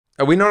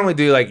We normally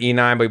do like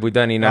E9, but we've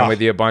done E9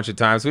 with you a bunch of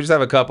times. We just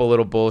have a couple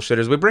little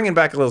bullshitters. We're bringing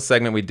back a little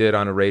segment we did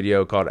on the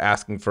radio called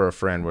Asking for a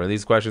Friend, where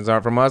these questions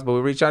aren't from us, but we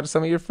reach out to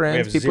some of your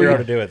friends. We have zero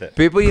to do with it.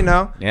 People you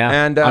know. Yeah.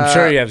 And I'm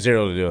sure you have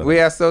zero to do with it. We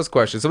asked those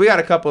questions. So we got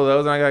a couple of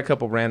those, and I got a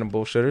couple random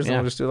bullshitters, and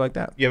we'll just do it like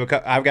that. You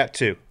have I've got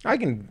 2.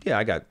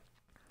 I got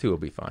 2 will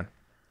be fine.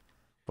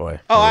 Boy.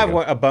 Oh, I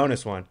have a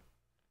bonus one.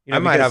 You know, I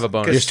might have a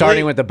bonus. You're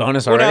starting with the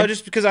bonus already? Well, no,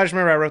 just because I just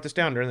remember I wrote this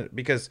down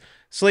because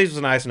Sleeves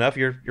was nice enough.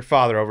 Your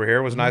father over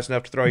here was nice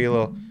enough to throw you a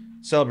little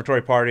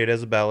celebratory party at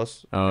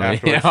Isabella's.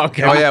 Afterwards. Yeah,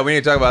 okay. Oh yeah, we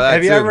need to talk about that.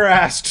 Have you ever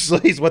asked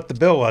Sleeves what the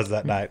bill was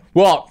that night?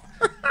 Well,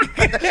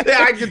 yeah,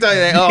 I can tell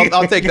you that.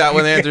 I'll take that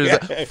when the answer is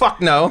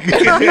fuck no.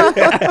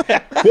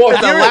 Well,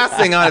 the last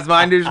thing on his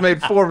mind, he just made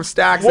 4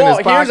 stacks in his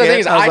pocket. Here's the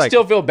thing: I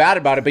still feel bad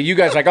about it, but you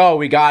guys are like, oh,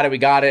 we got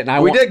it,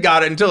 and we did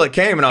got it until it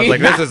came, and I was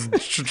like, this is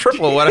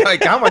triple. What?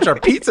 Like, how much are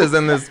pizzas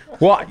in this?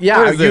 Well,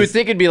 yeah, you would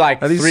think it'd be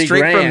like are these $3 straight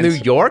grand. from New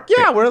York?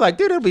 Yeah, we're like,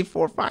 dude, it'll be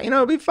 4 or 5. You know,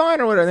 it'll be fine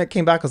or whatever. And it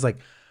came back, I was like.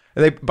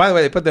 By the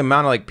way, they put the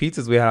amount of like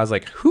pizzas we had. I was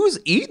like, "Who's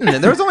eating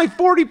it?" There was only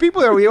 40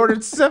 people there. We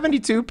ordered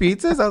 72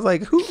 pizzas. I was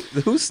like, "Who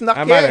snuck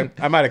in?"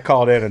 I might have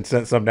called in and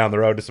sent some down the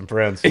road to some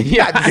friends.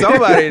 Yeah,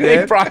 somebody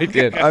did. They probably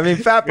did. I mean,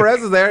 Fat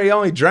Perez was there. He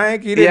only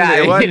drank. He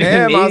didn't. It wasn't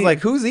him. I was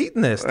like, "Who's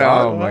eating this?"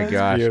 Oh my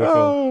gosh!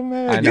 Oh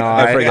man! I know.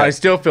 I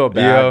still feel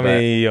bad.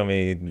 You owe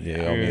me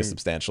a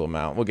substantial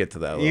amount. We'll get to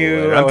that.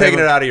 Later. I'm taking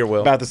it out of your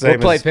will. About the same. We'll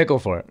play pickle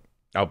for it.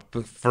 Oh,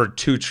 for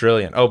 $2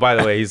 trillion. Oh, by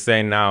the way, he's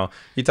saying now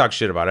he talks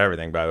shit about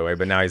everything. By the way,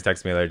 but now he's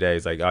texting me the other day.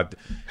 He's like,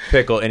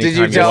 "Pickle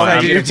anytime you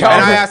want." And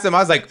I asked him. I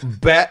was like,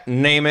 "Bet,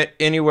 name it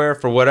anywhere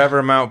for whatever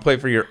amount. Play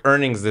for your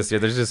earnings this year.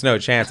 There's just no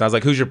chance." And I was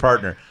like, "Who's your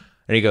partner?"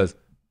 And he goes,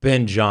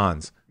 "Ben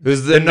Johns,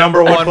 who's the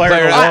number one player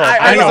in the world."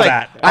 I know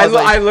that.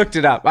 I looked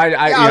it up. I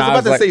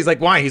was about to say, he's like,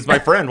 "Why? He's my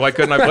friend. Why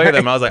couldn't I play with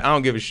him?" I was like, "I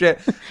don't give a shit."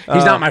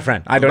 He's not my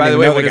friend. I don't. By the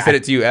way, we can fit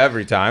it to you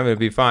every time. It'd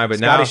be fine. But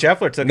Scotty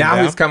Scheffler took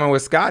now he's coming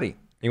with Scotty.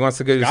 He wants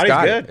to go to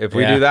Scotty. Good. If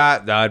we do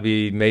that, that'd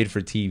be made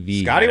for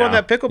TV. Scotty won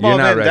that pickleball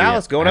event in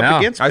Dallas, going up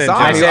against. I saw.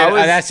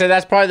 I said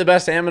that's probably the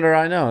best amateur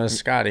I know is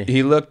Scotty.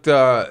 He looked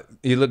good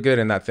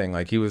in that thing.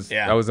 Like he was.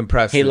 I was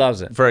impressed. He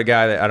loves it. For a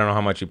guy that I don't know how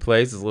much he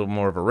plays, it's a little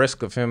more of a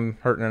risk of him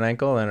hurting an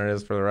ankle than it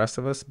is for the rest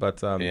of us.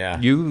 But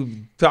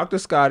you talk to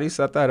Scotty,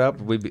 set that up.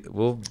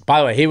 We'll. By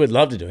the way, he would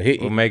love to do it.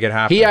 We'll make it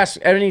happen. He asks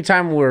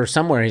anytime we're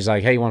somewhere. He's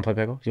like, "Hey, you want to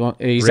play pickle?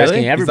 He's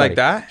asking everybody." He's like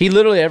that. He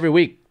literally every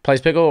week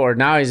plays pickle, or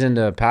now he's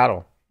into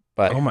paddle.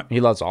 But he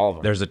loves all of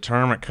them. There's a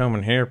tournament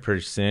coming here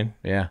pretty soon.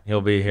 Yeah.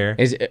 He'll be here.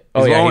 He's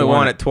only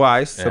won it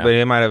twice, so but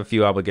he might have a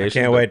few obligations.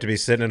 I can't wait to be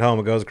sitting at home.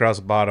 It goes across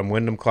the bottom.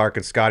 Wyndham Clark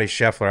and Scotty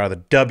Scheffler out of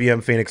the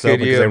WM Phoenix Open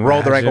because they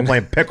rolled their ankle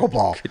playing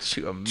pickleball. Could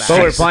you imagine? So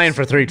we're playing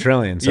for $3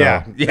 trillion. So.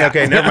 Yeah.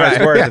 Okay, never mind.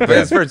 It's worth it. But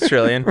it's for $1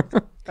 trillion.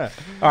 All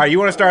right, you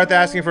want to start with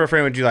asking for a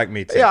friend? Would you like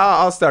me to? Yeah,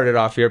 I'll start it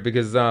off here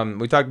because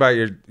we talked about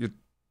your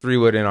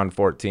 3-wood in on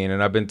 14,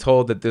 and I've been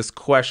told that this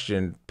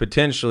question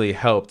potentially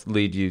helped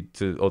lead you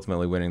to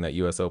ultimately winning that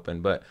U.S.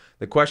 Open. But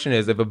the question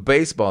is, if a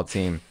baseball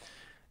team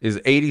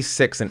is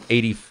 86 and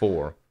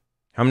 84,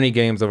 how many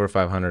games over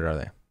 500 are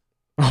they?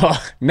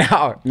 Oh,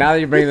 now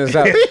that you bring this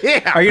up.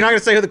 Yeah. Are you not going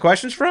to say who the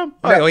question's from?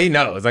 Oh, well, he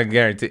knows, I can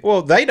guarantee.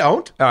 Well, they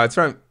don't. Oh, it's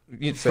from...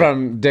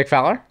 From Dick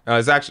Fowler?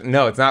 It's actually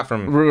it's not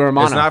from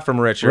Romano. It's not from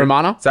Richard.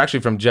 Romano? It's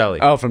actually from Jelly.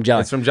 Oh, from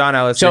Jelly. It's from John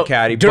Ellis, your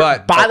caddy.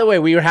 But by the way,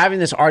 we were having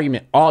this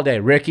argument all day.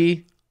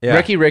 Ricky,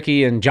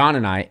 and John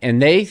and I,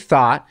 and they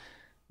thought,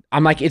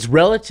 I'm like, it's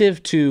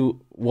relative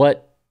to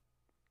what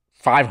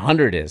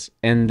 500 is,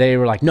 and they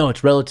were like, no,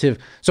 it's relative.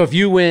 So if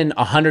you win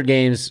 100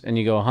 games and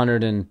you go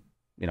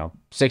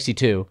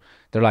 162,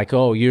 they're like,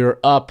 oh, you're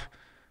up.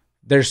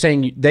 They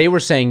were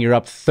saying you're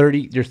up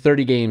 30. You're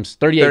 38 games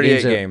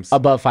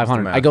above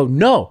 500. I go,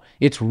 no,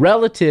 it's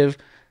relative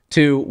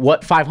to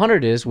what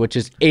 500 is, which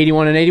is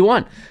 81 and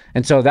 81.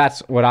 And so that's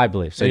what I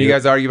believe. So you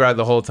guys argue about it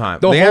the whole time.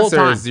 The whole answer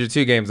time is you're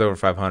 2 games over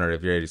 500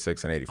 if you're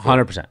 86 and 84.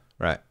 100%.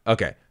 Right.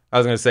 Okay. I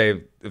was going to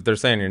say, if they're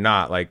saying you're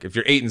not, like if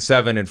you're 8 and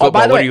 7 in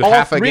football, what are you,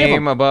 half a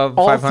game above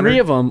 500? All 3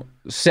 of them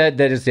said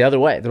that it's the other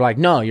way. They're like,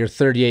 no, you're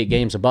 38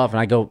 games above. And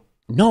I go,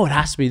 no, it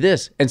has to be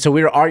this. And so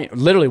we were arguing,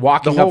 literally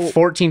walking up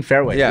 14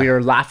 fairways. Yeah. We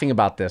were laughing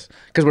about this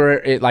because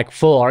we're like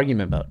full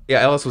argument about it. Yeah,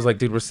 Ellis was like,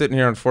 dude, we're sitting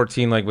here on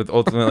 14, like with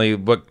ultimately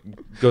what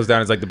goes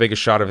down is like the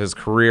biggest shot of his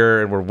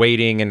career, and we're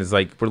waiting, and it's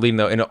like we're leading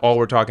and all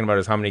we're talking about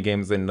is how many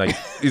games, and like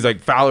he's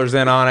like Fowler's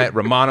in on it,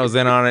 Romano's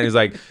in on it. He's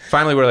like,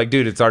 finally we're like,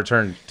 dude, it's our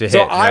turn to hit.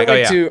 So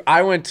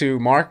I went to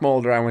Mark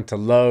Mulder, I went to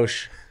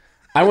Loesch,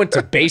 I went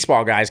to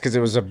baseball guys because it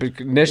was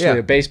initially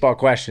a baseball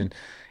question,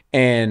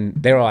 and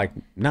they were like,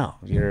 no,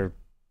 you're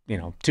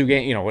 2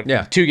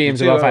 games, 2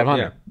 games above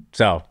 500. Yeah.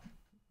 So, all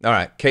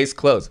right, case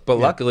closed. But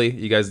luckily,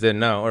 you guys didn't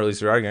know, or at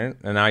least you're arguing,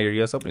 and now you're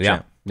U.S. Open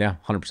champ. Yeah,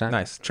 100%.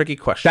 Nice, tricky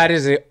question. That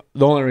is the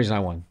only reason I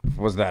won.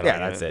 Was that? Yeah,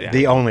 that's it.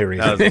 The only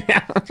reason.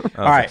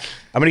 All right,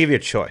 I'm gonna give you a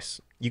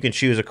choice. You can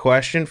choose a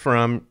question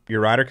from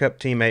your Ryder Cup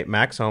teammate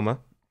Max Homa,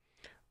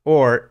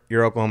 or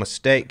your Oklahoma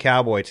State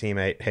Cowboy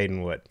teammate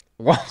Hayden Wood.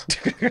 Well,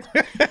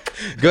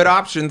 good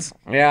options.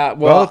 Yeah,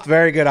 well, both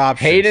very good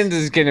options. Hayden's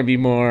is gonna be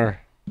more.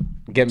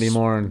 Get me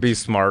more and be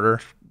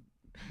smarter.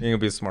 It'll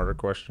be a smarter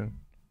question.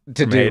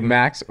 To do Hayden?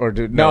 Max or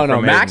do No, no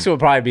from Max Hayden. will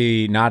probably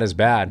be not as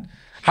bad.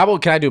 How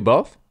about can I do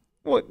both?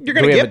 Well, you're Do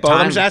going we to have get a both. I'm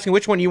time? just asking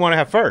which one you want to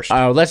have first.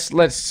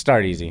 Let's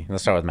start easy.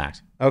 Let's start with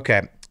Max.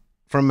 Okay.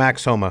 From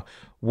Max Homa.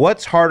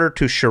 What's harder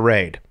to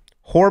charade?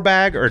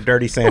 Whorebag or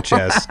Dirty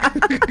Sanchez?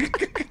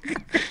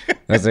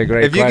 That's a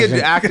great If you question. could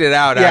act it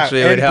out, Yeah,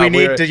 actually, it would and help. we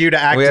need you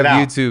to act we it have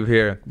out. YouTube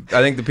here.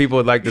 I think the people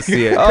would like to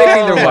see it.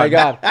 Oh my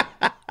god!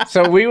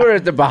 So we were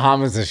at the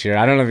Bahamas this year.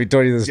 I don't know if he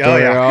told you the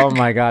story. yeah. Oh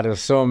my god, it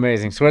was so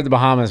amazing. So we're at the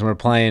Bahamas and we're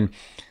playing.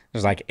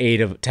 There's like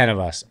 10 of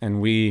us,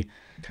 and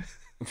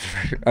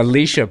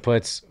Alicia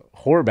puts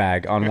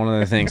whorebag on one of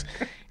the things.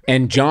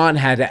 And John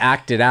had to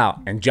act it out.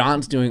 And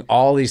John's doing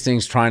all these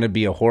things trying to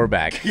be a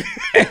whorebag.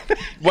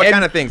 What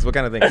kind of things? What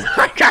kind of things?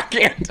 I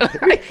can't.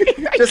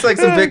 Just like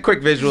some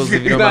quick visuals,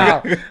 if you don't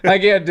mind. No, I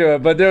can't do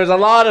it. But there was a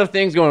lot of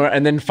things going on.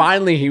 And then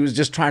finally, he was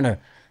just trying to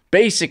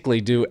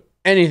basically do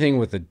anything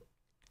with the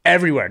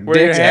everywhere.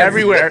 Dicks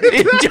everywhere. He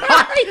did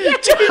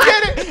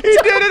it. He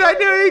did it. I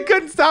knew he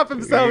couldn't stop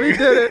himself. He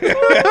did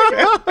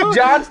it.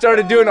 John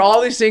started doing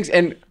all these things.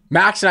 And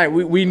Max and I,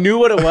 we knew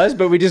what it was,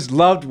 but we just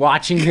loved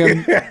watching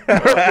him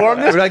perform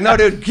this. We're like, no,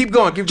 dude, keep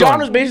going, keep John going.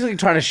 was basically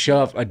trying to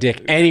shove a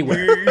dick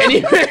anywhere.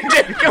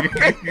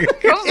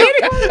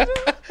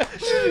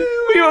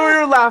 we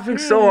were laughing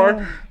so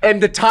hard.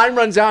 And the time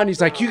runs out, and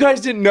he's like, you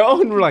guys didn't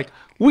know? And we're like,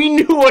 we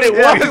knew what it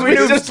was. we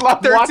knew just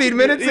loved 13 watching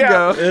minutes it. Yeah.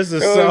 ago. This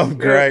is so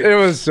great. It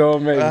was so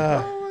amazing.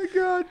 Oh my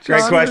God. Great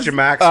John question,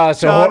 Max.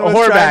 So John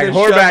was trying to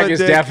shove whorebag a is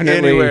dick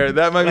definitely anywhere.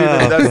 That might be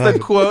that's the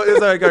quote. It's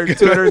like our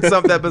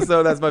 200-something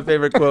episode. That's my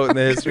favorite quote in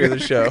the history of the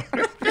show.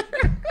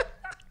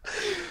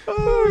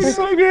 Oh,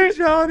 so good,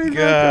 Johnny.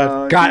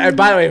 God. God.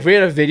 By the way, if we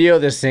had a video,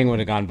 this thing would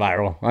have gone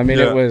viral. I mean,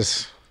 Yeah. it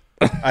was.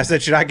 I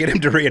said, should I get him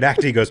to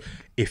reenact? He goes,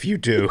 if you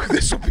do,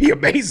 this will be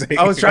amazing.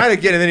 I was trying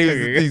to get it, and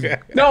then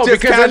he No,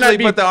 just because then casually I'd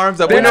be, put the arms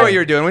up. then We know I'd- what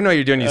you're doing. We know what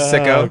you're doing, you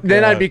sicko.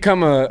 Then I'd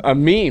become a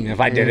meme if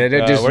I did it.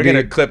 It'd just We're be-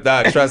 gonna clip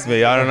that. Trust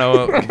me. I don't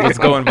know what's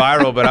going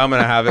viral, but I'm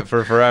gonna have it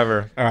for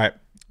forever. All right.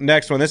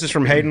 Next one. This is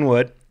from Hayden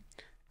Wood.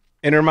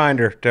 And a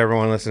reminder to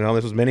everyone listening,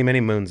 this was many, many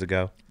moons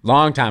ago.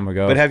 long time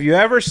ago. But have you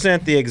ever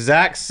sent the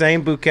exact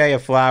same bouquet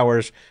of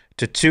flowers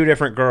to two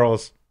different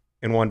girls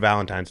in one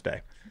Valentine's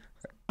Day?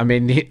 I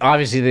mean,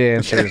 obviously the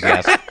answer is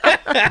yes.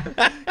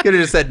 Could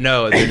have just said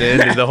no at the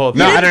end of the whole thing.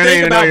 No, I don't Think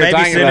even know about what you're maybe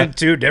talking sending about.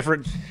 two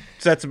different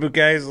sets of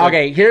bouquets. Like,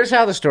 Okay, here's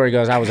how the story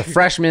goes. I was a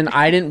freshman.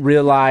 I didn't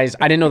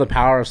know the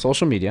power of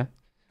social media.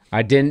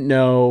 I didn't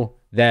know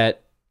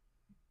that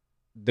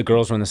the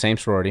girls were in the same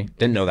sorority.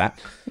 Didn't know that.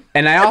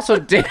 And I also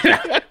didn't.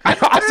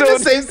 the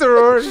same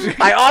sorority.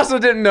 I also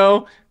didn't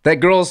know that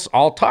girls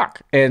all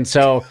talk. And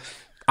so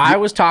I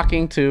was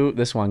talking to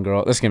this one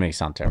girl. This is going to make it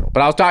sound terrible.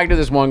 But I was talking to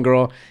this one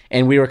girl,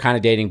 and we were kind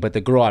of dating. But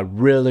the girl I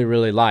really,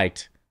 really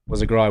liked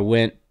was a girl I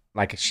went,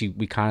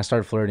 we kind of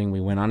started flirting. We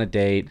went on a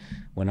date,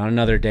 went on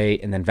another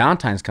date. And then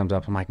Valentine's comes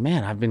up. I'm like,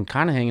 man, I've been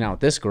kind of hanging out with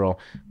this girl.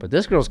 But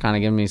this girl's kind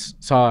of giving me...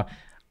 So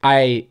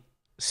I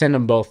send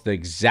them both the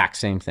exact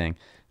same thing.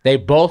 They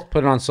both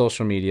put it on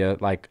social media,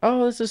 like,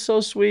 oh, this is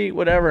so sweet,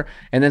 whatever.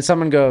 And then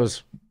someone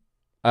goes,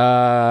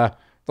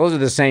 those are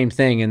the same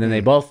thing. And then they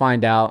both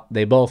find out.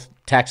 They both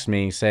text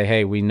me, say,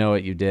 hey, we know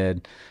what you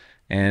did.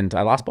 And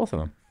I lost both of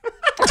them.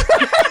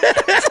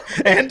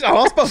 and I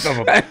lost both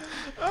of them.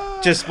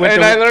 Just went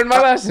And to, I learned my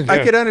lesson.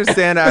 I could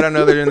understand. I don't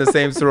know they're in the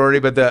same sorority,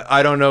 but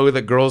I don't know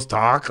that girls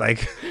talk.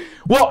 Like,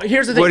 Well,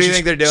 here's the thing. What do you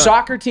think they're doing?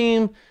 Soccer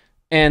team.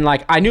 And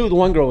I knew the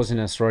one girl was in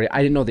a sorority. I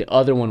didn't know the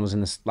other one was in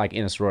this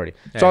in a sorority.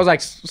 So I was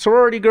like,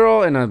 sorority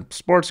girl and a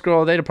sports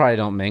girl, they probably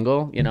don't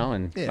mingle,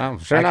 And sure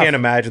I enough. can't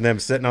imagine them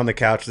sitting on the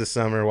couch this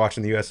summer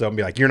watching the US Open and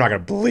be like, you're not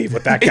going to believe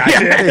what that guy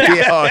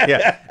did. oh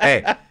yeah.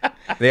 Hey,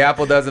 the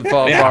apple doesn't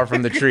fall far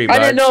from the tree. I bud.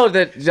 didn't know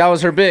that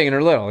was her big and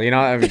her little.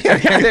 I mean,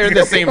 They're in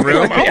the same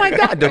room. Oh my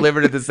God!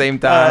 Delivered at the same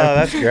time. Oh,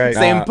 that's great.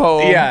 Same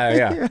poem.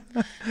 yeah.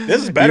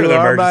 This is better You than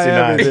are my Emergency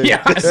 9. everything. Yeah,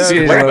 Way it's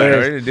better. hilarious.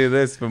 We're gonna do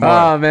this for more.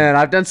 Oh man,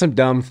 I've done some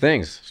dumb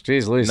things.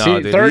 Jeez Louise. No,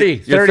 See, dude,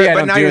 30, you're 30 I but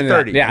don't now do you're that.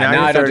 30. Yeah, Now now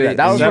you're I don't do 30. that.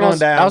 That was Settling when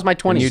down. that was my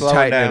 20s. You Slow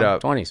tighten down. it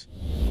up. 20s.